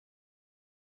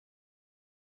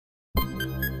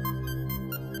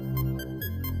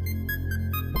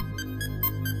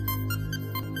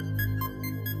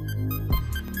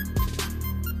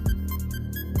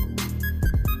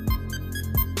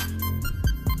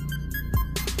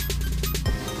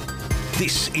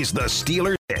This is the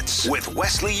Steelers Hits with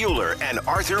Wesley Euler and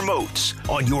Arthur Moats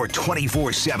on your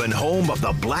 24/7 home of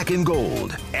the black and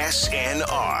gold,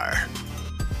 SNR.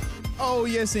 Oh,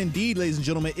 yes, indeed, ladies and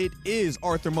gentlemen. It is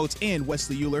Arthur Moats and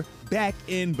Wesley Euler back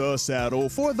in the saddle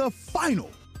for the final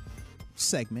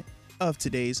segment of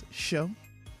today's show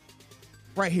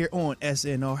right here on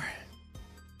SNR.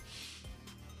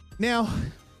 Now,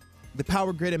 the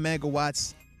power grid and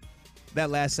megawatts,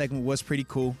 that last segment was pretty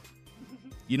cool.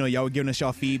 You know, y'all were giving us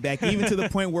y'all feedback, even to the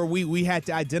point where we had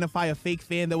to identify a fake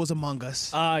fan that was among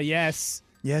us. Yes.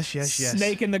 Yes.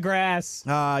 Snake in the grass.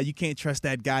 You can't trust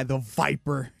that guy, the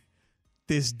Viper.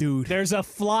 This dude. There's a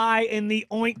fly in the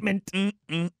ointment.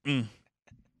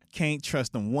 Can't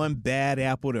trust him. One bad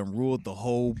apple that ruled the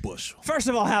whole bushel. First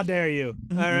of all, how dare you?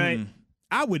 All right.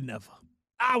 I would never.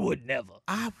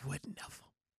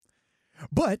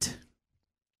 But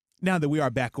now that we are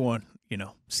back on,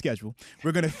 schedule,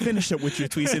 we're going to finish up with your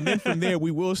tweets. And then from there,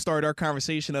 we will start our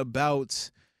conversation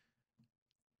about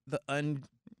the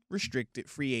unrestricted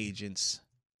free agents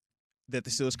that the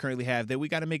Steelers currently have that we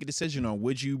got to make a decision on.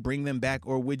 Would you bring them back,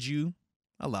 or would you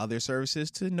allow their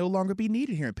services to no longer be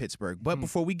needed here in Pittsburgh? But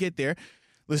before we get there,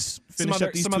 let's finish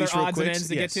up these some tweets other real odds quick. and ends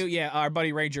to get to. Yeah, our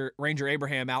buddy Ranger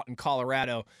Abraham out in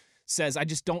Colorado says, I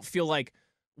just don't feel like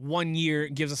 1 year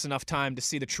gives us enough time to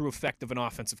see the true effect of an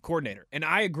offensive coordinator. And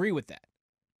I agree with that.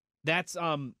 That's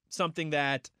something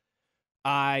that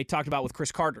I talked about with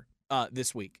Chris Carter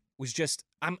this week. Was just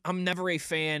I'm never a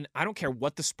fan. I don't care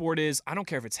what the sport is. I don't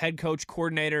care if it's head coach,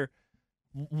 coordinator,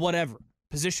 whatever,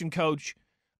 position coach,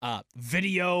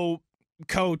 video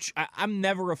coach. I'm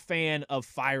never a fan of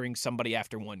firing somebody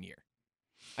after 1 year.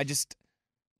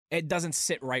 It doesn't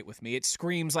sit right with me. It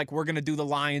screams like we're going to do the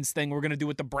Lions thing. We're going to do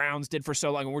what the Browns did for so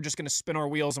long, and we're just going to spin our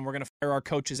wheels, and we're going to fire our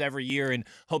coaches every year and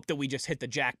hope that we just hit the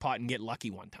jackpot and get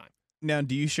lucky one time. Now,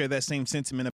 do you share that same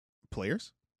sentiment of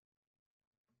players?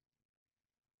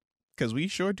 Because we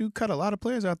sure do cut a lot of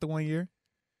players out the 1 year.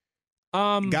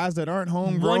 Guys that aren't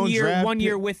homegrown. 1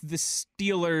 year with the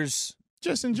Steelers.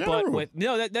 Just in general.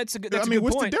 That's a good point.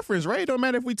 What's the difference, right? It don't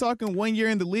matter if we're talking 1 year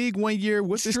in the league, 1 year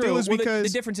with the Steelers. Well, because the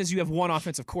difference is you have one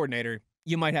offensive coordinator.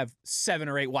 You might have 7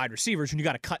 or 8 wide receivers, and you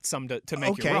got to cut some to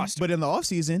make your roster. But in the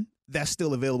offseason, that's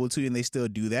still available to you, and they still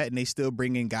do that, and they still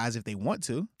bring in guys if they want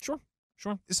to. Sure.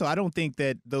 So I don't think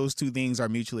that those two things are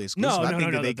mutually exclusive. No,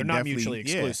 they're not mutually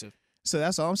exclusive. So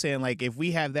that's all I'm saying. Like, if we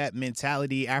have that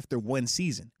mentality after one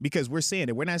season, because we're saying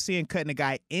it, we're not saying cutting a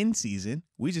guy in season.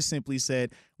 We just simply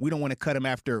said we don't want to cut him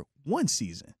after one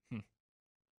season.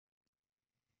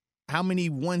 How many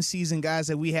one season guys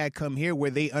have we had come here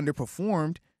where they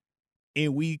underperformed,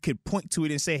 and we could point to it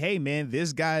and say, hey, man,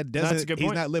 this guy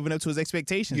he's not living up to his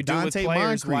expectations. You do it with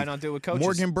players, why not do it with coaches?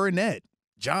 Morgan Burnett,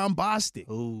 John Bostic.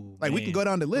 Ooh, like, we can go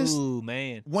down the list. Ooh,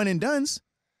 man. One and dones.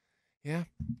 Yeah.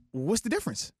 What's the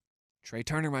difference? Trey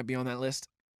Turner might be on that list.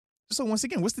 So once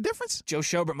again, what's the difference? Joe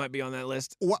Schobert might be on that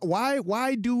list.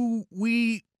 Why do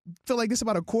we feel like this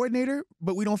about a coordinator,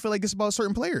 but we don't feel like this about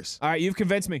certain players? All right, you've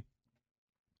convinced me.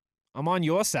 I'm on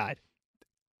your side.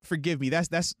 Forgive me. That's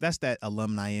that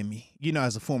alumni in me.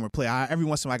 As a former player, every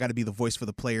once in a while I got to be the voice for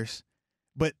the players.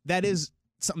 But that is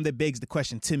something that begs the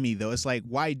question to me, though. It's like,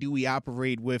 why do we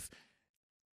operate with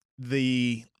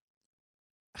I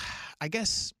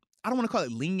guess, I don't want to call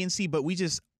it leniency, but we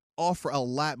just offer a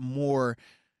lot more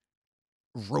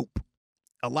rope,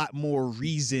 a lot more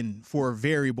reason for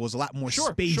variables, a lot more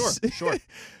space sure.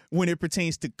 when it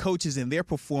pertains to coaches and their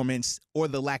performance or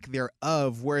the lack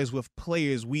thereof. Whereas with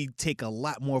players, we take a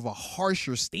lot more of a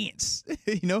harsher stance.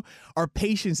 Our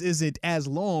patience isn't as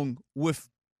long with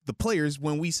the players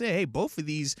when we say, hey, both of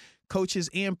these coaches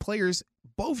and players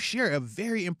both share a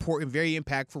very important, very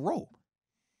impactful role.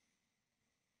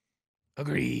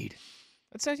 Agreed.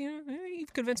 That's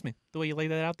you've convinced me the way you lay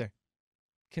that out there.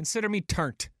 Consider me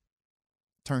turned.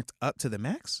 Turned up to the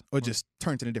max, or just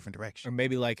turned in a different direction? Or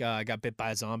maybe like I got bit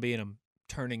by a zombie and I'm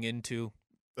turning into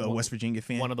a West Virginia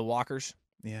fan, one of the walkers.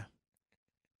 Yeah.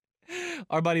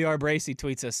 Our buddy R. Bracey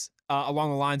tweets us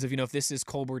along the lines of, if this is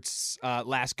Colbert's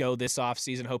last go this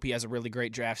offseason, hope he has a really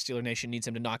great draft. Steeler Nation needs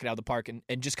him to knock it out of the park. And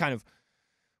just kind of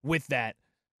with that,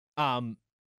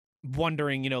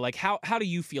 wondering, how do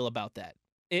you feel about that?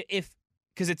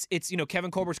 Because it's Kevin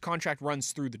Colbert's contract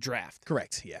runs through the draft.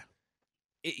 Correct, yeah.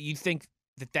 You think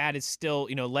that is still,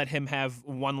 let him have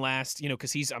one last,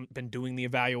 because he's been doing the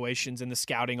evaluations and the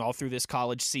scouting all through this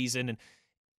college season, and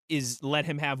let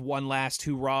him have one last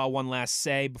hoorah, one last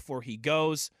say before he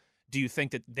goes? Do you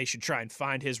think that they should try and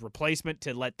find his replacement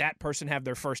to let that person have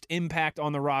their first impact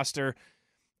on the roster?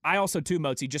 I also, too,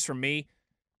 Moatsy, just from me,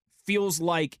 feels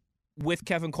like with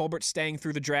Kevin Colbert staying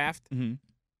through the draft,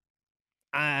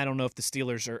 I don't know if the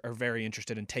Steelers are very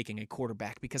interested in taking a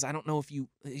quarterback because I don't know if your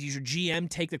GM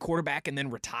take the quarterback and then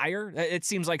retire. It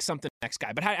seems like something next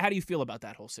guy. But how do you feel about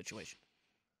that whole situation?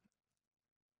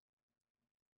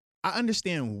 I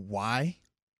understand why,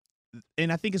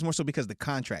 and I think it's more so because of the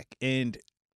contract. And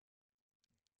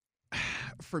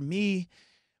for me,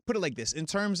 put it like this: in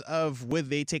terms of would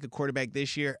they take a quarterback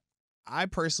this year, I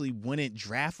personally wouldn't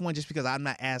draft one just because I'm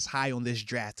not as high on this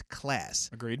draft class.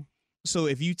 Agreed. So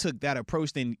if you took that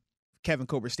approach, then Kevin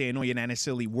Colbert staying on, you're not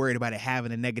necessarily worried about it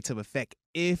having a negative effect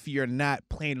if you're not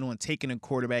planning on taking a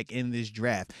quarterback in this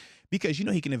draft. Because you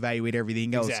know he can evaluate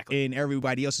everything else, Exactly. and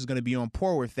everybody else is going to be on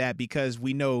par with that because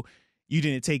we know you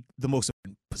didn't take the most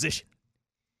important position.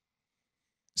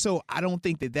 So I don't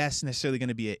think that that's necessarily going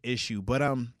to be an issue. But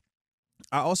I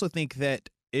also think that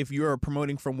if you're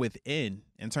promoting from within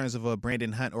in terms of a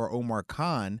Brandon Hunt or Omar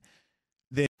Khan,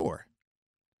 then sure,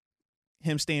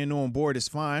 him staying on board is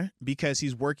fine because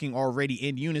he's working already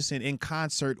in unison in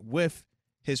concert with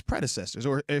his predecessors,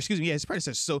 his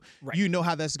predecessors. So Right. you know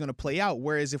how that's going to play out.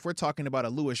 Whereas if we're talking about a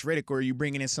Louis Riddick or you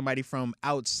bringing in somebody from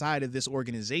outside of this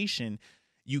organization,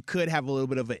 you could have a little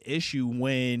bit of an issue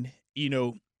when,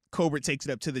 Colbert takes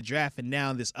it up to the draft and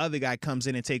now this other guy comes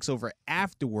in and takes over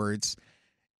afterwards.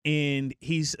 And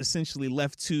he's essentially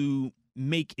left to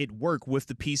make it work with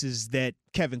the pieces that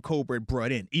Kevin Colbert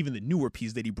brought in, even the newer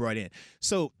piece that he brought in.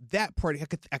 So that part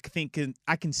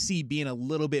I can see being a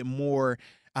little bit more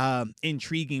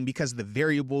intriguing because of the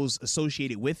variables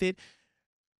associated with it.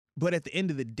 But at the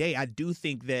end of the day, I do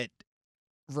think that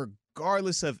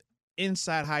regardless of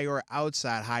inside hire or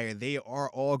outside hire, they are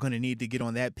all going to need to get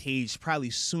on that page probably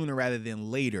sooner rather than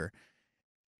later,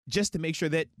 just to make sure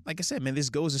that, like I said, man, this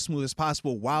goes as smooth as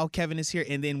possible while Kevin is here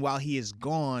and then while he is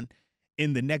gone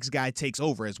and the next guy takes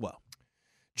over as well.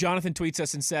 Jonathan tweets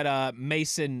us and said,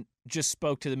 Mason just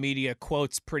spoke to the media,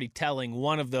 quotes pretty telling.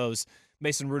 One of those,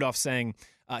 Mason Rudolph saying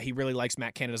he really likes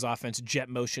Matt Canada's offense, jet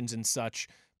motions and such,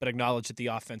 but acknowledged that the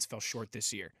offense fell short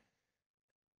this year.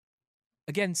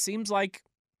 Again, seems like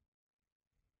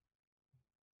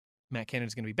Matt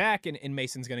Canada's going to be back and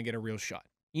Mason's going to get a real shot.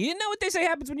 You know what they say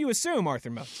happens when you assume, Arthur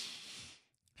Moats.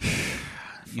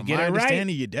 You get my it right.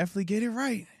 understanding, you definitely get it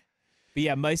right. But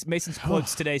yeah, Mason's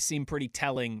quotes today seem pretty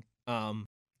telling, at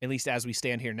least as we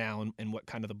stand here now and what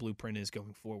kind of the blueprint is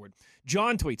going forward.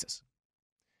 John tweets us.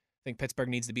 I think Pittsburgh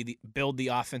needs to build the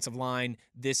offensive line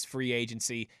this free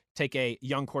agency, take a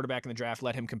young quarterback in the draft,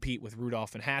 let him compete with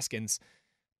Rudolph and Haskins.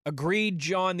 Agreed,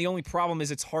 John. The only problem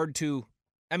is it's hard to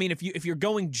 – I mean, if you're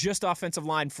going just offensive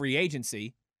line free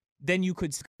agency, then you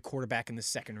could quarterback in the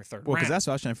second or third Well, round. because that's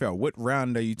what I was trying to figure out. What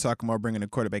round are you talking about bringing a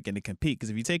quarterback in to compete?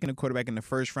 Because if you're taking a quarterback in the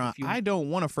first round, I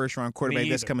don't want a first-round quarterback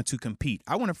that's coming to compete.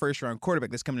 I want a first-round quarterback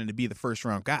that's coming in to be the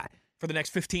first-round guy. For the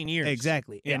next 15 years.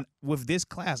 Exactly. Yeah. And with this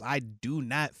class, I do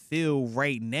not feel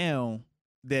right now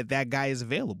that guy is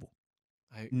available.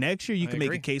 Next year, you can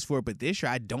make a case for it, but this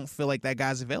year, I don't feel like that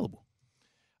guy's available.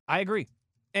 I agree.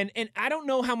 And I don't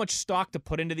know how much stock to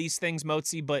put into these things,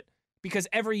 Mozi, but because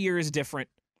every year is different.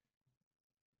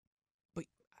 But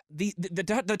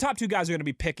the top two guys are going to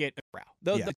be Pickett and Rao.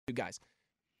 Those the two guys.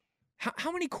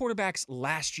 How many quarterbacks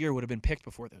last year would have been picked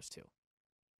before those two?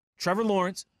 Trevor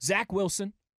Lawrence, Zach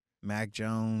Wilson, Mac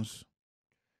Jones,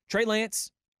 Trey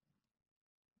Lance,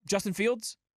 Justin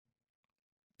Fields.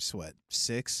 So what,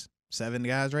 6, 7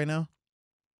 guys right now?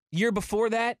 Year before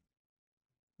that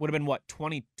would have been what,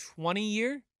 2020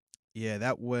 year? Yeah,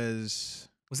 that was...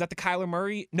 Was that the Kyler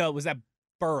Murray? No, was that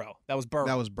Burrow? That was Burrow.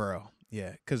 That was Burrow.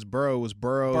 Yeah, because Burrow was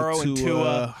Burrow and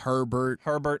Tua, Herbert.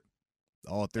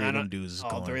 All three of them dudes is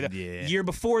going. Three of them. Yeah. Year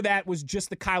before that was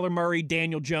just the Kyler Murray,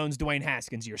 Daniel Jones, Dwayne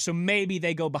Haskins year. So maybe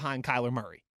they go behind Kyler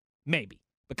Murray. Maybe.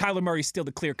 But Kyler Murray's still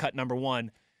the clear-cut number one.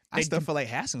 I still feel like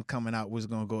Haskins coming out was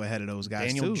going to go ahead of those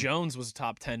guys, Daniel Jones was a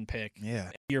top 10 pick.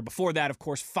 Yeah. Year before that, of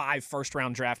course, 5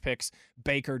 first-round draft picks.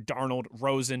 Baker, Darnold,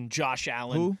 Rosen, Josh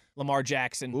Allen, Who? Lamar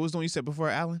Jackson. What was the one you said before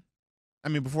Allen? I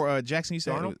mean, before Jackson, you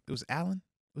said Darnold? it was Allen?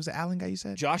 Was it Allen guy you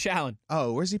said? Josh Allen.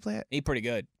 Oh, where's he play at? He pretty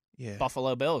good. Yeah.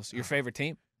 Buffalo Bills, your favorite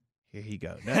team. Here he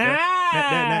go.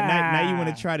 Now you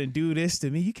want to try to do this to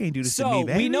me? You can't do this to me,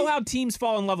 baby. So we know how teams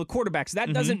fall in love with quarterbacks.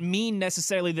 That doesn't mean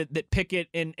necessarily that Pickett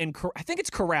and I think it's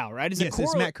Corral, right? Yes,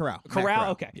 it's Matt Corral.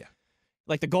 Corral, okay. Yeah.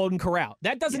 Like the Golden Corral.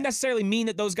 That doesn't necessarily mean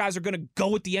that those guys are going to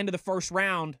go at the end of the first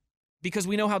round because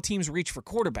we know how teams reach for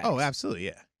quarterbacks. Oh, absolutely,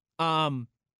 yeah.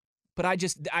 But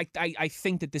I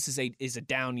think that this is a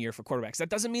down year for quarterbacks. That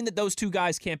doesn't mean that those two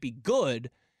guys can't be good.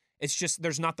 It's just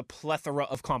there's not the plethora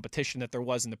of competition that there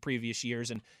was in the previous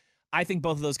years. And I think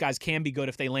both of those guys can be good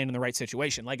if they land in the right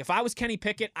situation. Like if I was Kenny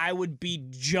Pickett, I would be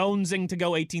jonesing to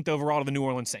go 18th overall to the New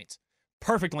Orleans Saints.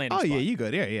 Perfect landing spot. Oh, yeah, you go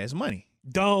there. Yeah, it's money.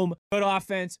 Dome, good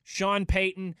offense. Sean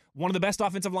Payton, one of the best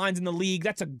offensive lines in the league.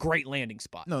 That's a great landing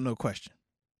spot. No question.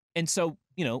 And so,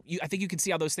 I think you can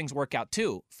see how those things work out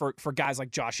too. For guys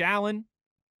like Josh Allen,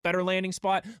 better landing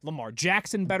spot. Lamar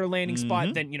Jackson, better landing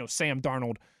spot than, Sam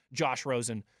Darnold, Josh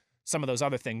Rosen, some of those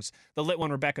other things. The lit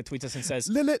one, Rebecca, tweets us and says,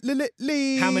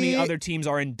 how many other teams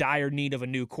are in dire need of a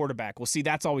new quarterback? Well, see,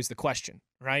 that's always the question,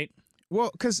 right? Well,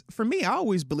 because for me, I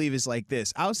always believe it's like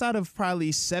this. Outside of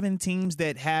probably 7 teams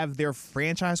that have their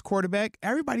franchise quarterback,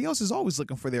 everybody else is always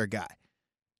looking for their guy.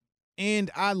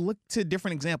 And I look to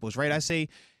different examples, right? I say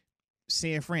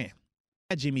San Fran,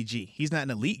 Jimmy G. He's not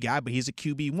an elite guy, but he's a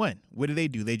QB1. What do?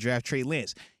 They draft Trey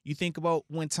Lance. You think about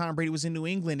when Tom Brady was in New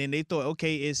England and they thought,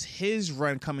 okay, is his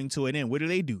run coming to an end? What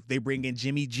do? They bring in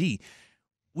Jimmy G.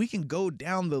 We can go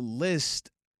down the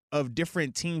list of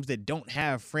different teams that don't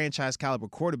have franchise caliber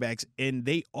quarterbacks, and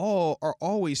they all are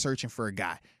always searching for a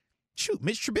guy. Shoot,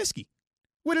 Mitch Trubisky.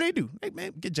 What do? Hey,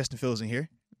 man, get Justin Fields in here.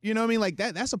 You know what I mean? Like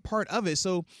that's a part of it.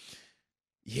 So,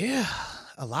 yeah,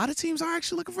 a lot of teams are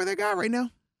actually looking for their guy right now.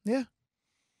 Yeah.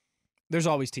 There's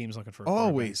always teams looking for a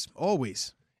quarterback.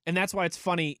 Always. And that's why it's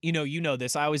funny, you know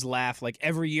this. I always laugh, like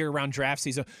every year around draft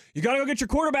season, you got to go get your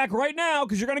quarterback right now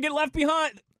because you're going to get left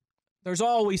behind. There's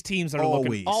always teams that are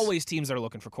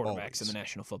looking for quarterbacks in the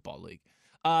National Football League.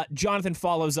 Jonathan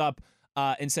follows up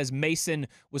and says Mason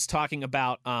was talking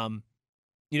about, how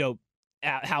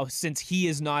since he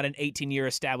is not an 18-year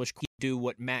established, he do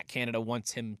what Matt Canada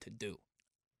wants him to do.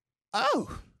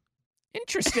 Oh,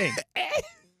 interesting.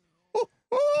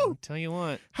 I'll tell you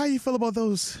what. How you feel about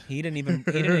those? He didn't even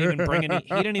bring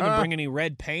any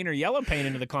red paint or yellow paint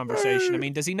into the conversation. I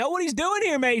mean, does he know what he's doing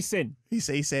here, Mason? He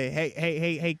say,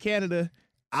 hey, Canada,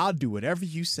 I'll do whatever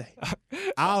you say.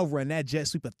 I'll run that jet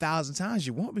sweep 1,000 times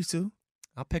you want me to.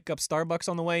 I'll pick up Starbucks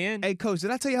on the way in. Hey, Coach,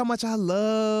 did I tell you how much I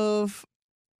love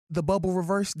the bubble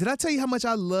reverse? Did I tell you how much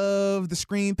I love the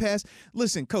screen pass?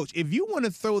 Listen, Coach, if you want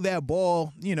to throw that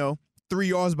ball, 3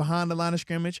 yards behind the line of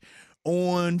scrimmage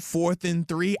on 4th and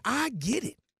 3, I get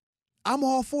it. I'm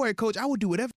all for it, Coach. I would do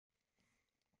whatever.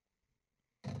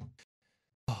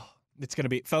 It's going to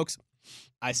be, folks,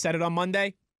 I said it on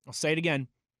Monday. I'll say it again.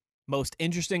 Most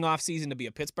interesting offseason to be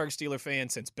a Pittsburgh Steelers fan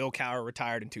since Bill Cowher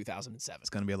retired in 2007. It's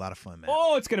going to be a lot of fun, man.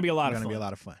 Oh, it's going to be a lot of fun. It's going to be a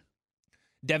lot of fun.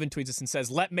 Devin tweets us and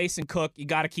says, let Mason cook. You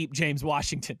got to keep James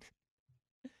Washington.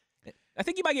 I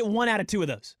think you might get 1 out of 2 of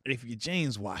those. If you're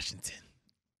James Washington,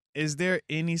 is there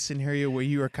any scenario where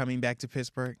you are coming back to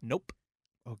Pittsburgh? Nope.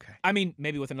 Okay. I mean,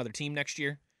 maybe with another team next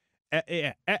year.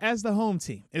 As the home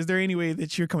team, is there any way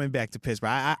that you're coming back to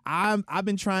Pittsburgh? I've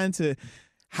been trying to,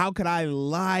 how could I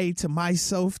lie to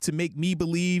myself to make me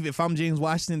believe if I'm James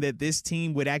Washington that this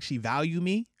team would actually value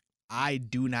me? I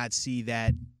do not see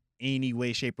that any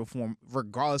way, shape, or form,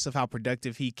 regardless of how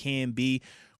productive he can be,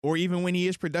 or even when he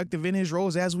is productive in his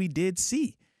roles, as we did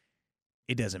see.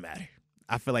 It doesn't matter.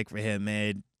 I feel like for him,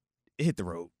 man, hit the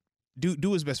road. Do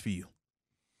what's best for you.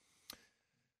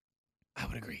 I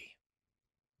would agree.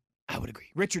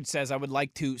 Richard says, I would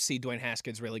like to see Dwayne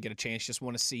Haskins really get a chance. Just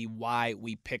want to see why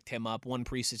we picked him up. 1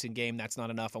 preseason game, that's not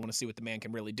enough. I want to see what the man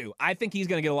can really do. I think he's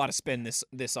going to get a lot of spin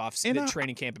this off-season,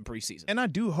 training camp and preseason. And I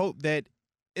do hope that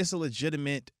it's a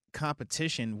legitimate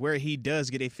competition where he does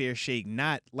get a fair shake,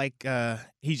 not like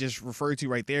he just referred to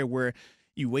right there where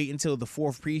you wait until the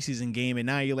 4th preseason game and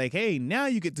now you're like, hey, now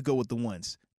you get to go with the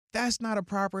ones. That's not a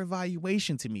proper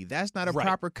evaluation to me. That's not a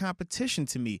proper competition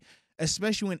to me,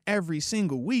 especially when every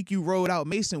single week you rolled out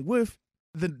Mason with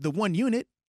the 1 unit.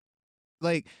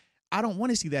 Like, I don't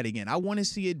want to see that again. I want to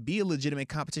see it be a legitimate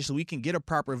competition so we can get a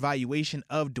proper evaluation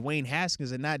of Dwayne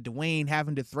Haskins and not Dwayne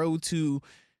having to throw to,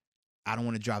 I don't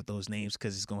want to drop those names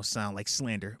because it's going to sound like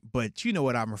slander, but you know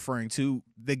what I'm referring to,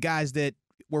 the guys that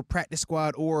were practice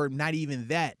squad or not even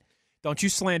that. Don't you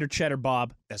slander Cheddar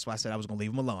Bob. That's why I said I was going to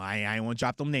leave him alone. I ain't want to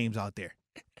drop them names out there.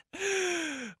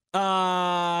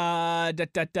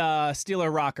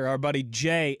 Steeler Rocker, our buddy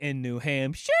Jay in New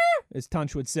Hampshire, as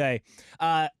Tunch would say,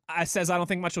 says, I don't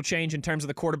think much will change in terms of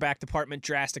the quarterback department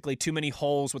drastically. Too many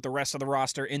holes with the rest of the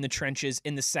roster in the trenches,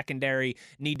 in the secondary.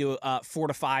 Need to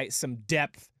fortify some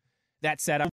depth. That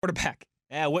said, I'm a quarterback.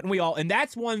 Wouldn't we all? And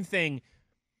that's one thing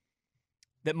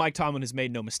that Mike Tomlin has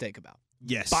made no mistake about.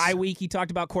 Yes. Bye week, he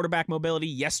talked about quarterback mobility.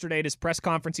 Yesterday at his press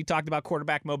conference, he talked about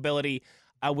quarterback mobility.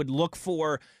 I would look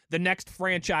for the next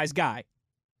franchise guy.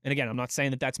 And again, I'm not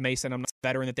saying that that's Mason. I'm not a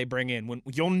veteran that they bring in. When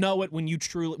you'll know it when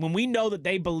we know that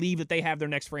they believe that they have their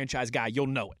next franchise guy, you'll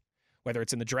know it. Whether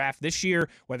it's in the draft this year,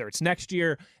 whether it's next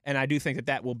year. And I do think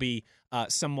that will be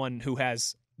someone who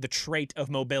has the trait of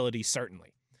mobility,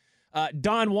 certainly.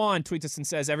 Don Juan tweets us and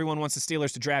says, everyone wants the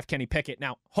Steelers to draft Kenny Pickett.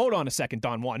 Now, hold on a second,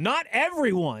 Don Juan. Not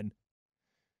everyone.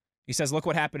 He says, look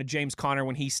what happened to James Conner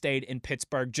when he stayed in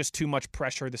Pittsburgh. Just too much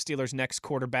pressure. The Steelers' next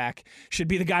quarterback should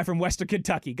be the guy from Western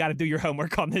Kentucky. Got to do your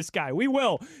homework on this guy. We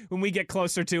will when we get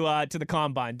closer to the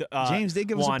combine. James did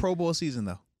give us a Pro Bowl season,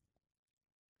 though.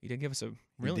 He did give us a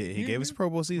really he gave us a Pro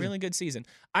Bowl season. Really good season.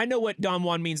 I know what Don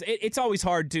Juan means. It's always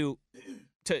hard to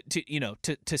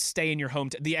stay in your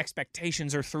home. The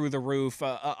expectations are through the roof.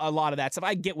 A lot of that stuff.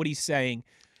 I get what he's saying.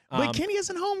 But Kenny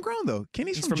isn't homegrown, though.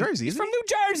 Kenny's from Jersey. He's from New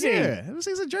Jersey. Yeah,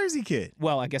 he's a Jersey kid.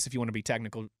 Well, I guess if you want to be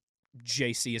technical,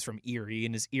 JC is from Erie,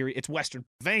 and it's Western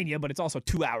Pennsylvania, but it's also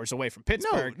 2 hours away from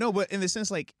Pittsburgh. No, but in the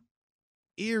sense, like,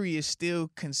 Erie is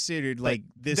still considered like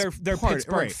this. They're part,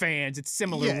 Pittsburgh right. fans. It's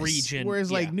similar region.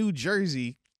 Whereas, like, New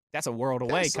Jersey, that's a world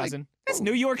away, cousin. That's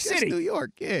New York City. That's New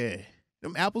York, yeah.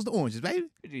 Them apples to oranges, baby.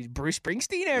 Bruce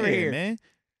Springsteen over here, man.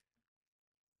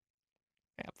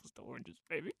 Apples to oranges,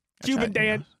 baby. Cuban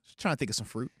Dan. Trying to think of some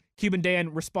fruit. Cuban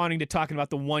Dan responding to talking about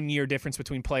the 1 year difference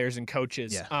between players and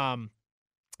coaches. Yeah. I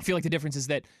feel like the difference is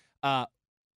that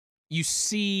you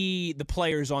see the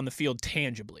players on the field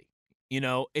tangibly.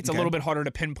 It's a little bit harder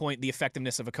to pinpoint the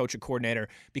effectiveness of a coach or coordinator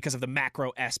because of the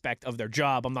macro aspect of their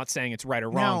job. I'm not saying it's right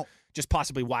or wrong, just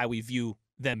possibly why we view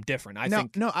them different. I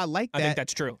think I like that. I think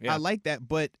that's true. Yeah. I like that,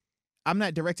 but I'm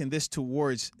not directing this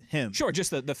towards him. Sure,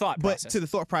 just the thought process. But to the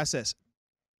thought process.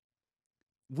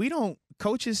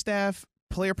 Coaches, staff,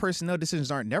 player personnel decisions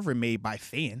aren't never made by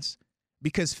fans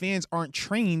because fans aren't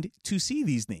trained to see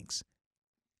these things.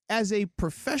 As a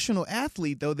professional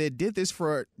athlete, though, that did this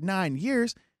for 9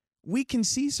 years, we can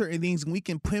see certain things and we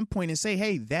can pinpoint and say,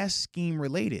 hey, that's scheme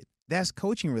related. That's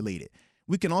coaching related.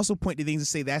 We can also point to things and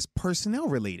say that's personnel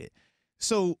related.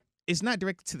 So it's not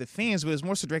directed to the fans, but it's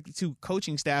more so directed to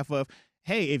coaching staff of,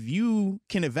 hey, if you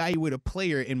can evaluate a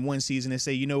player in one season and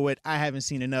say, you know what, I haven't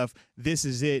seen enough, this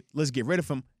is it, let's get rid of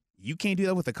him, you can't do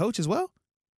that with a coach as well?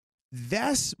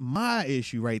 That's my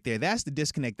issue right there. That's the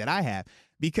disconnect that I have.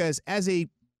 Because as a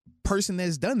person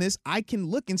that's done this, I can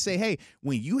look and say, hey,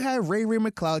 when you have Ray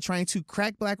McCloud trying to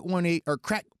crack block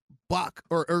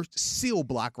or seal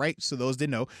block, right? So those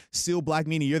didn't know, seal block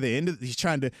meaning you're the end of, he's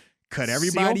trying to cut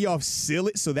everybody off, seal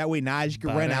it, so that way Najee can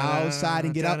run outside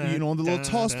and get up, on the little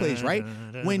toss plays, right?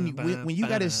 When you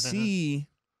got to see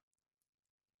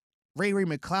Ray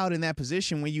McCloud in that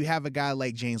position, when you have a guy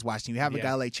like James Washington, you have a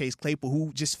guy like Chase Claypool,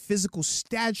 who just physical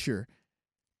stature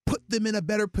put them in a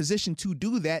better position to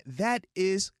do that, that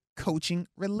is coaching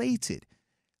related.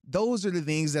 Those are the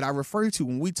things that I refer to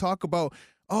when we talk about,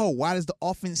 why does the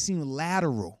offense seem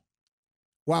lateral?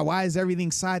 Why is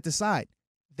everything side to side?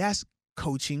 That's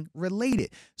coaching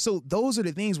related. So those are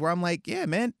the things where I'm like, yeah,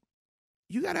 man,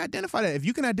 you got to identify that. If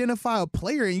you can identify a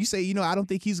player and you say, I don't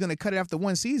think he's going to cut it after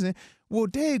one season, well,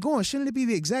 daggone, shouldn't it be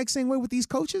the exact same way with these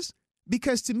coaches?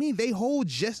 Because to me, they hold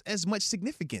just as much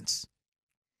significance.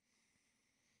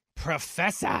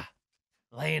 Professor,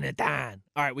 laying it down.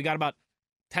 All right, we got about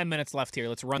 10 minutes left here.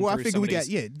 Let's run through some of these. Well, I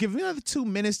figure give me another 2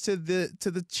 minutes to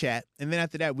the chat. And then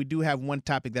after that, we do have one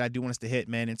topic that I do want us to hit,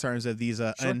 man, in terms of these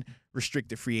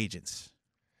unrestricted free agents.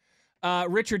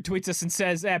 Richard tweets us and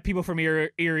says, people from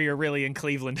Erie are really in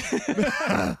Cleveland.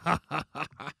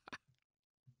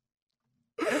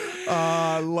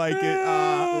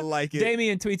 Like it.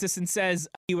 Damian tweets us and says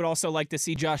he would also like to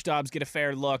see Josh Dobbs get a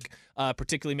fair look,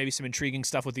 particularly maybe some intriguing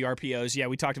stuff with the RPOs. Yeah,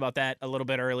 we talked about that a little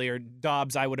bit earlier.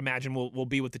 Dobbs, I would imagine, will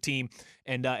be with the team,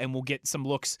 and we'll get some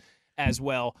looks as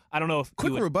well. I don't know if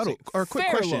quick rebuttal or quick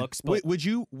question. Looks, but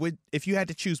would if you had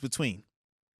to choose between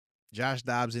Josh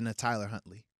Dobbs and Tyler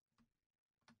Huntley?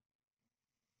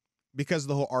 Because of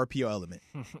the whole RPO element.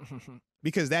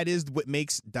 Because that is what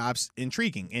makes Dobbs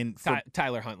intriguing. And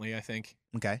Tyler Huntley, I think.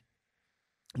 Okay.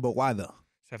 But why, though?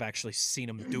 I've actually seen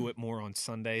him do it more on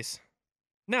Sundays.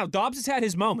 Now, Dobbs has had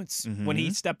his moments when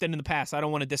he stepped in the past. I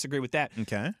don't want to disagree with that.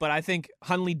 Okay. But I think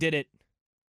Huntley did it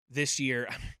this year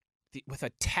with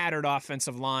a tattered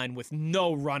offensive line with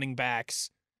no running backs.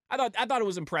 I thought it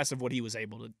was impressive what he was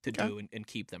able to do and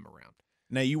keep them around.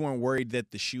 Now, you weren't worried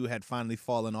that the shoe had finally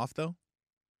fallen off, though?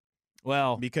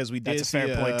 Well, because we did that's a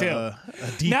fair point too. A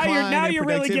now you're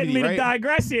really getting me right? to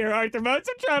digress here, Arthur Moats.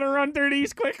 I'm trying to run through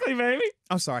these quickly, baby.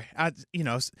 I'm sorry.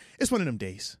 It's one of them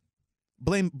days.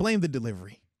 Blame the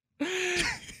delivery.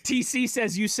 TC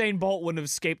says Usain Bolt wouldn't have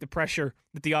escaped the pressure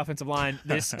that the offensive line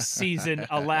this season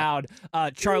allowed.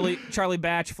 Charlie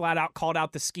Batch flat out called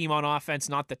out the scheme on offense,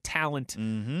 not the talent.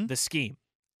 The scheme.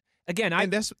 Again,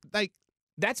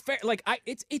 that's fair. Like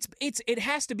it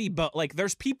has to be both. Like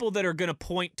there's people that are going to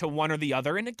point to one or the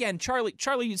other. And again,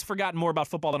 Charlie's forgotten more about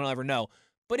football than I'll ever know.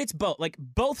 But it's both. Like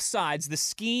both sides, the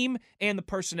scheme and the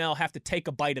personnel have to take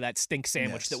a bite of that stink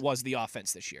sandwich that was the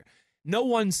offense this year. No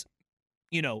one's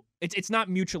it's not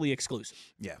mutually exclusive.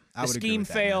 Yeah, The scheme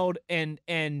failed, and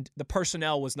the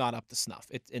personnel was not up to snuff.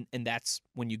 And that's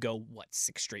when you go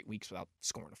 6 straight weeks without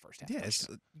scoring the first half. Yeah,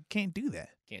 you can't do that.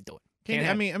 Can't do it.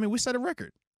 I mean, we set a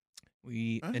record.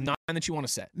 And not that you want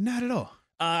to set. Not at all.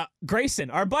 Grayson,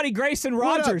 our buddy Grayson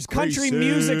What up, Rogers, country Grayson?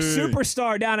 music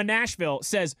superstar down in Nashville,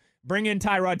 says, bring in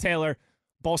Tyrod Taylor,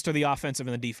 bolster the offensive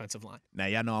and the defensive line. Now,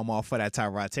 y'all know I'm all for that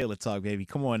Tyrod Taylor talk, baby.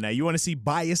 Come on now. You want to see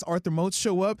biased Arthur Moats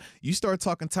show up? You start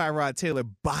talking Tyrod Taylor,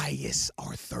 biased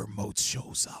Arthur Moats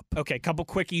shows up. Okay, couple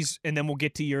quickies, and then we'll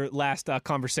get to your last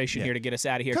conversation here to get us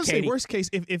out of here. Because Katie, worst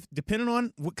case, if depending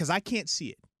on, because I can't see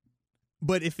it,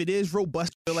 but if it is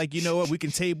robust, like, you know what, we can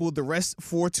table the rest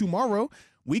for tomorrow.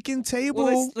 We can table.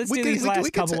 Well, let's do these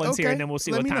last couple ones here, and then we'll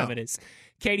see what time it is.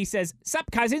 Katie says, sup,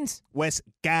 cousins? Wes,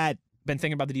 God. Been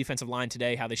thinking about the defensive line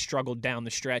today, how they struggled down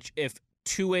the stretch. If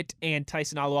Tuitt and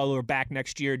Tyson Alualu are back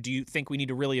next year, do you think we need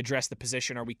to really address the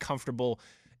position? Are we comfortable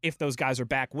if those guys are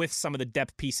back with some of the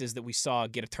depth pieces that we saw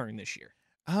get a turn this year?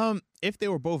 If they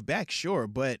were both back, sure.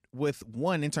 But with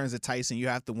one, in terms of Tyson, you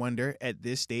have to wonder at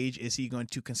this stage, is he going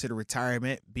to consider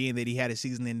retirement, being that he had a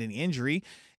season-ending injury?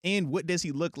 And what does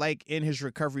he look like in his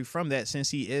recovery from that,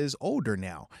 since he is older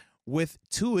now? With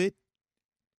Tuitt,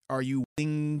 are you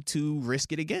willing to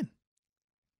risk it again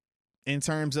in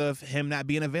terms of him not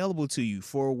being available to you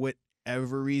for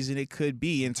whatever reason it could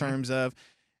be? In terms of,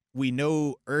 we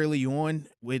know early on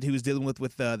what he was dealing with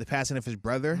the passing of his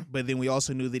brother, but then we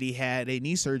also knew that he had a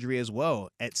knee surgery as well.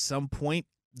 At some point,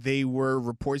 they were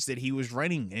reports that he was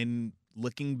running and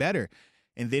looking better,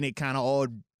 and then it kind of all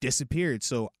disappeared.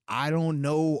 So I don't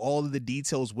know all of the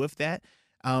details with that.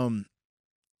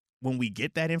 When we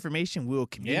get that information, we'll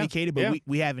communicate it, but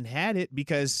we haven't had it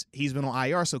because he's been on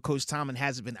IR, so Coach Tomlin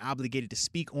hasn't been obligated to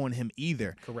speak on him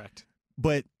either. Correct.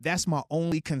 But that's my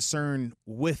only concern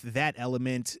with that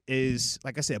element is,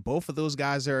 like I said, both of those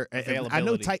guys are – I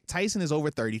know Tyson is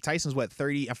over 30. Tyson's,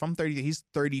 30? If I'm 30, he's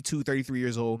 32, 33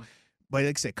 years old. But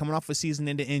like I said, coming off a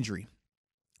season-ending injury.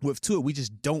 With Tua, we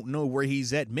just don't know where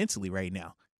he's at mentally right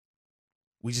now.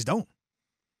 We just don't.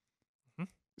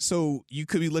 So you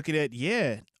could be looking at,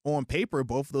 on paper,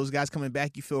 both of those guys coming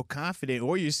back, you feel confident,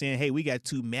 or you're saying, hey, we got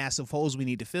 2 massive holes we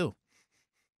need to fill.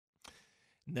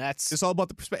 It's all about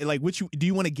the perspective. Like, do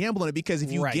you want to gamble on it? Because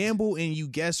if you gamble and you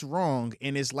guess wrong,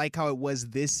 and it's like how it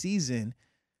was this season,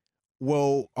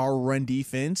 well, our run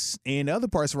defense and other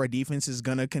parts of our defense is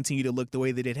going to continue to look the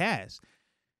way that it has.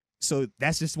 So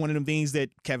that's just one of them things that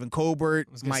Kevin Colbert,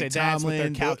 Mike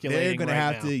Tomlin, they're going to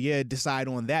have to decide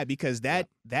on that, because that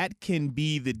can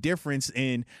be the difference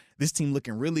in this team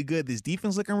looking really good, this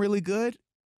defense looking really good,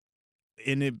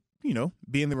 and it,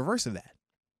 being the reverse of that.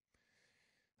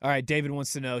 All right, David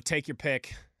wants to know, take your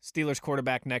pick. Steelers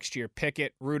quarterback next year.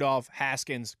 Pickett, Rudolph,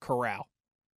 Haskins, Corral.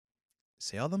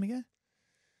 Say all of them again?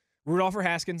 Rudolph or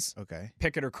Haskins. Okay.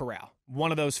 Pickett or Corral.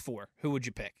 One of those 4. Who would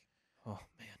you pick? Oh,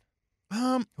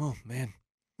 man.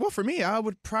 Well, for me, I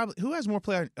would probably – who has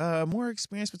more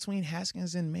experience between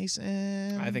Haskins and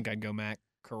Mason? I think I'd go Matt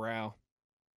Corral.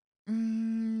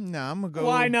 No, I'm going to go –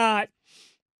 Why not?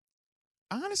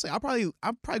 Honestly, I'll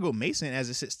probably go Mason as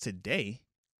it sits today.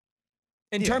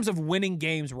 In terms of winning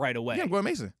games right away. Yeah, I'm going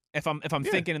Mason. If I'm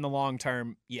thinking in the long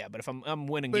term, but if I'm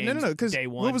winning games because day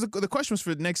one. What was the question was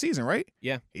for next season, right?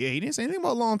 Yeah. Yeah, he didn't say anything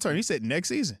about long term. He said next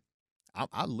season.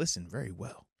 I'll listen very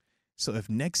well. So if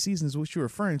next season is what you're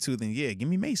referring to, then give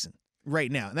me Mason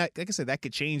right now. And that, like I said, that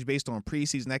could change based on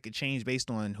preseason. That could change based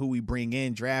on who we bring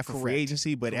in, draft or free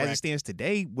agency. But as it stands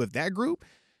today with that group,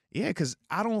 because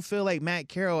I don't feel like Matt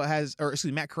Corral has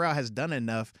done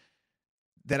enough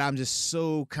that I'm just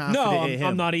so confident in him. No,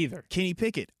 I'm not either. Kenny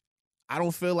Pickett, I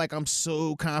don't feel like I'm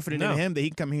so confident in him that he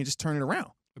can come here and just turn it around.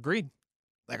 Agreed.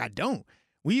 Like, I don't.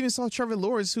 We even saw Trevor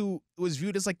Lawrence, who was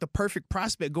viewed as like the perfect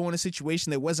prospect, go in a situation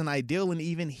that wasn't ideal, and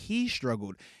even he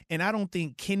struggled. And I don't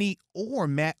think Kenny or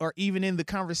Matt are even in the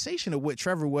conversation of what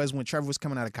Trevor was when Trevor was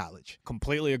coming out of college.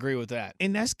 Completely agree with that.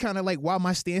 And that's kind of like why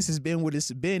my stance has been what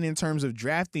it's been in terms of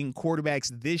drafting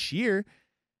quarterbacks this year.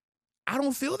 I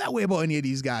don't feel that way about any of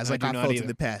these guys like I felt in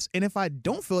the past. And if I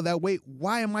don't feel that way,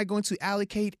 why am I going to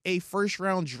allocate a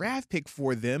first-round draft pick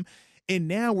for them? And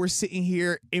now we're sitting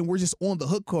here and we're just on the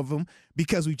hook of them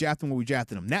because we drafted them where we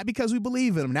drafted them. Not because we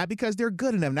believe in them, not because they're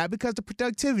good enough, not because of the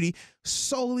productivity,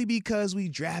 solely because we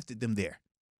drafted them there.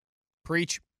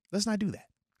 Preach. Let's not do that.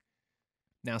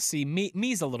 Now, see,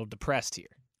 me's a little depressed here.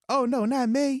 Oh, no, not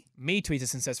me. Me tweets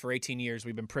us and says, for 18 years,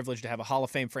 we've been privileged to have a Hall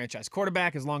of Fame franchise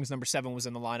quarterback. As long as number 7 was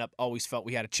in the lineup, always felt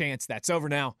we had a chance. That's over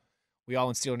now. We all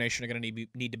in Steeler Nation are going to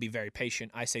need to be very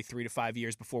patient. I say 3 to 5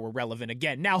 years before we're relevant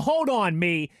again. Now, hold on,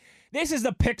 me. This is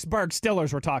the Pittsburgh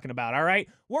Steelers we're talking about, all right?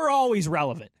 We're always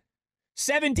relevant.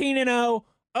 17-0,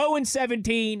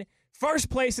 0-17, first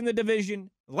place in the division,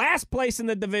 last place in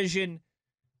the division,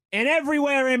 and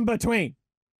everywhere in between.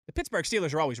 The Pittsburgh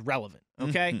Steelers are always relevant,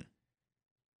 okay? Mhm.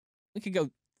 We could go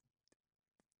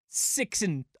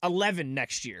 6-11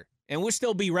 next year, and we'll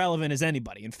still be relevant as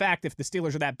anybody. In fact, if the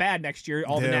Steelers are that bad next year,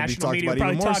 all the They'll be national talked media are about even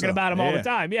probably more talking so. about them all the Yeah.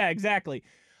 time. Yeah, exactly.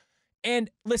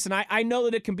 And listen, I know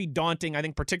that it can be daunting, I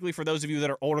think particularly for those of you that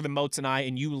are older than Moats and I,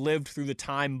 and you lived through the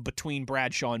time between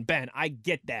Bradshaw and Ben. I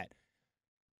get that.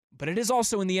 But it is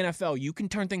also in the NFL. You can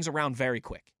turn things around very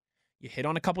quick. You hit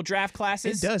on a couple draft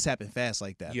classes. It does happen fast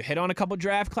like that. You hit on a couple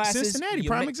draft classes. Cincinnati, you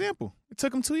prime ma- example. It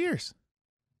took them 2 years.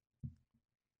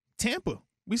 Tampa,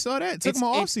 we saw that. It took them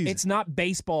all offseason. It's not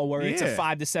baseball where it's a Yeah.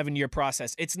 5 to 7 year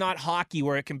process. It's not hockey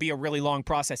where it can be a really long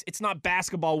process. It's not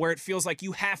basketball where it feels like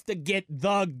you have to get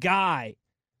the guy.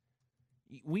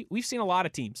 We've seen a lot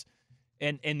of teams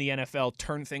in the NFL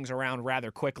turn things around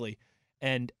rather quickly.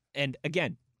 And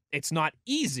again, it's not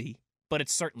easy, but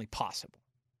it's certainly possible.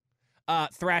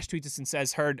 Thrash tweets us and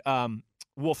says, heard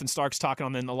Wolf and Starks talking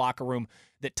on in the locker room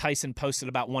that Tyson posted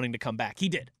about wanting to come back. He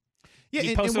did. Yeah, He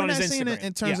and posted we're on not his saying it Instagram.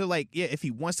 in terms Yeah. of like, if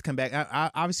he wants to come back.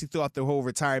 I obviously threw out the whole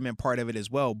retirement part of it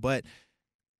as well, but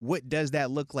what does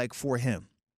that look like for him?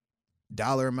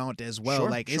 Dollar amount as well. Sure,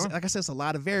 like sure. like I said, it's a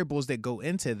lot of variables that go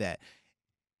into that.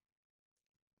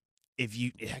 If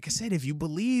you, like I said, if you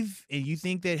believe and you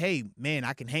think that, hey, man,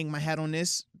 I can hang my hat on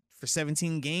this for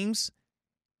 17 games,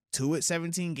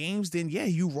 17 games, then yeah,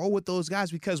 you roll with those guys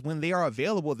because when they are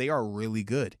available, they are really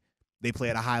good. They play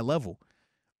at a high level.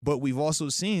 But we've also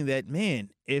seen that, man,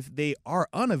 if they are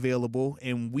unavailable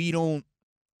and we don't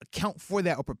account for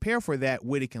that or prepare for that,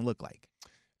 what it can look like.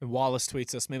 And Wallace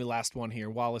tweets us, maybe last one here.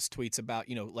 Wallace tweets about,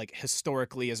 like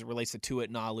historically as it relates to Tuitt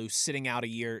and Nalu, sitting out a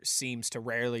year seems to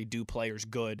rarely do players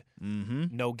good.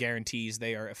 Mm-hmm. No guarantees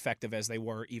they are effective as they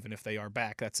were, even if they are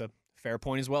back. That's a fair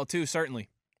point as well, too, certainly.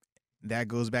 That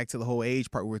goes back to the whole age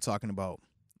part we were talking about.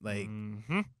 Like,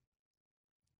 Mhm.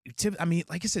 I mean,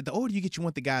 like I said, the older you get, you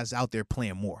want the guys out there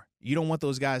playing more. You don't want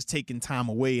those guys taking time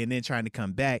away and then trying to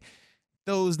come back.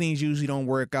 Those things usually don't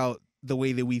work out the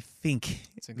way that we think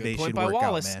It's a good they point should by work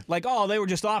Wallace. out, man. Like, they were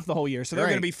just off the whole year, so they're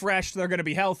Right. going to be fresh, they're going to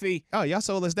be healthy. Oh, y'all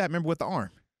told us that. Remember with the arm.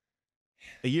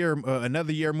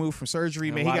 Another year moved from surgery,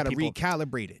 And man. a He lot got of to people-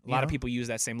 recalibrate it. A lot of people use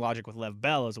that same logic with Lev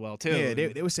Bell as well, too. Yeah,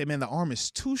 they would say, man, the arm is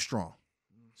too strong.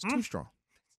 It's too strong.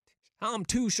 I'm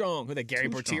too strong. Who, that Gary Too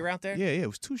Bertier strong. out there? Yeah, it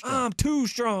was too strong. I'm too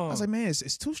strong. I was like, man,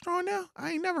 it's too strong now?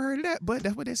 I ain't never heard of that, but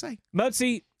that's what they say.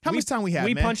 Mozi, How much time we have,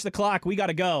 We man? punched the clock. We got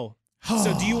to go.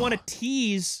 So do you want to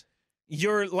tease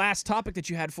your last topic that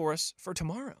you had for us for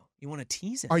tomorrow? You want to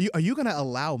tease it? Are you gonna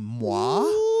allow moi?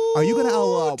 Are you gonna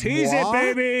allow tease moi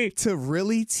it, baby? to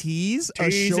really tease a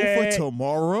Tease show it. for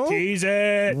tomorrow? Tease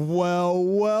it.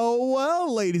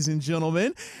 Well, ladies and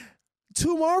gentlemen,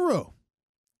 tomorrow,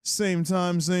 same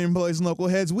time, same place,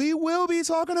 knuckleheads, we will be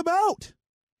talking about,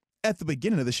 at the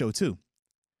beginning of the show too,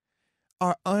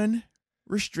 our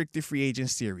unrestricted free agent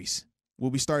series. We'll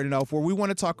be starting off where we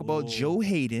want to talk about Ooh. Joe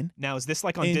Hayden. Now, is this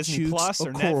like on and Disney Chooks Plus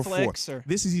or Okorafor. Netflix? Or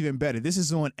This is even better. This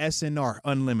is on SNR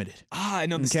Unlimited. I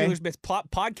know the Okay. Steelers Bits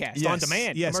podcast on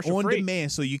demand. Yes, commercial on free.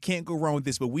 demand. So you can't go wrong with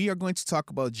this. But we are going to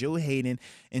talk about Joe Hayden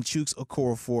and Chooks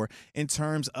Okorafor in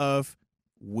terms of,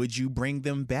 would you bring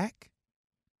them back?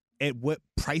 At what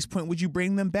price point would you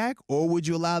bring them back? Or would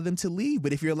you allow them to leave?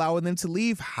 But if you're allowing them to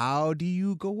leave, how do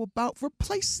you go about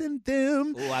replacing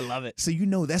them? Oh, I love it. So you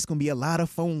know that's going to be a lot of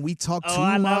fun when we talk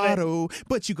I love it. tomorrow.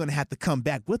 But you're going to have to come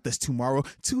back with us tomorrow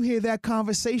to hear that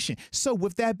conversation. So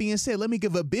with that being said, let me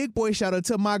give a big boy shout out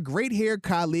to my great hair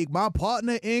colleague, my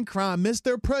partner in crime,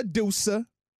 Mr. Producer,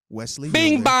 Wesley.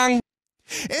 Bing Miller. bong.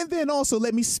 And then also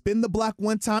let me spin the block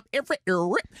one time and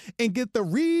get the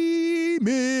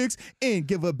remix and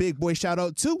give a big boy shout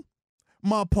out to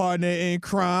my partner in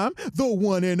crime, the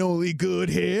one and only good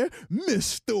hair,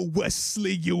 Mr.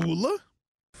 Wesley Euler.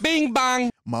 Bing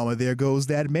bong. Mama, there goes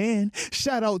that man.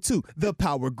 Shout out to the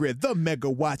Power Grid, the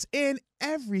Megawatts, and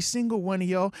every single one of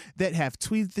y'all that have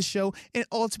tweeted the show and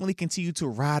ultimately continue to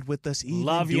ride with us even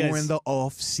Love during yas. the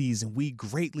off season. We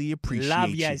greatly appreciate Love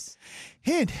you. yes.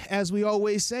 And as we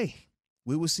always say,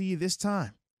 we will see you this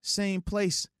time, same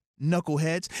place,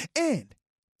 knuckleheads. And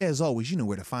as always, you know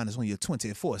where to find us on your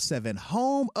 24/7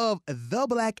 home of the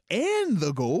black and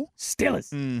the gold.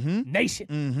 Steelers Mm-hmm. Nation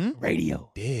Mm-hmm.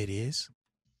 Radio. There it is.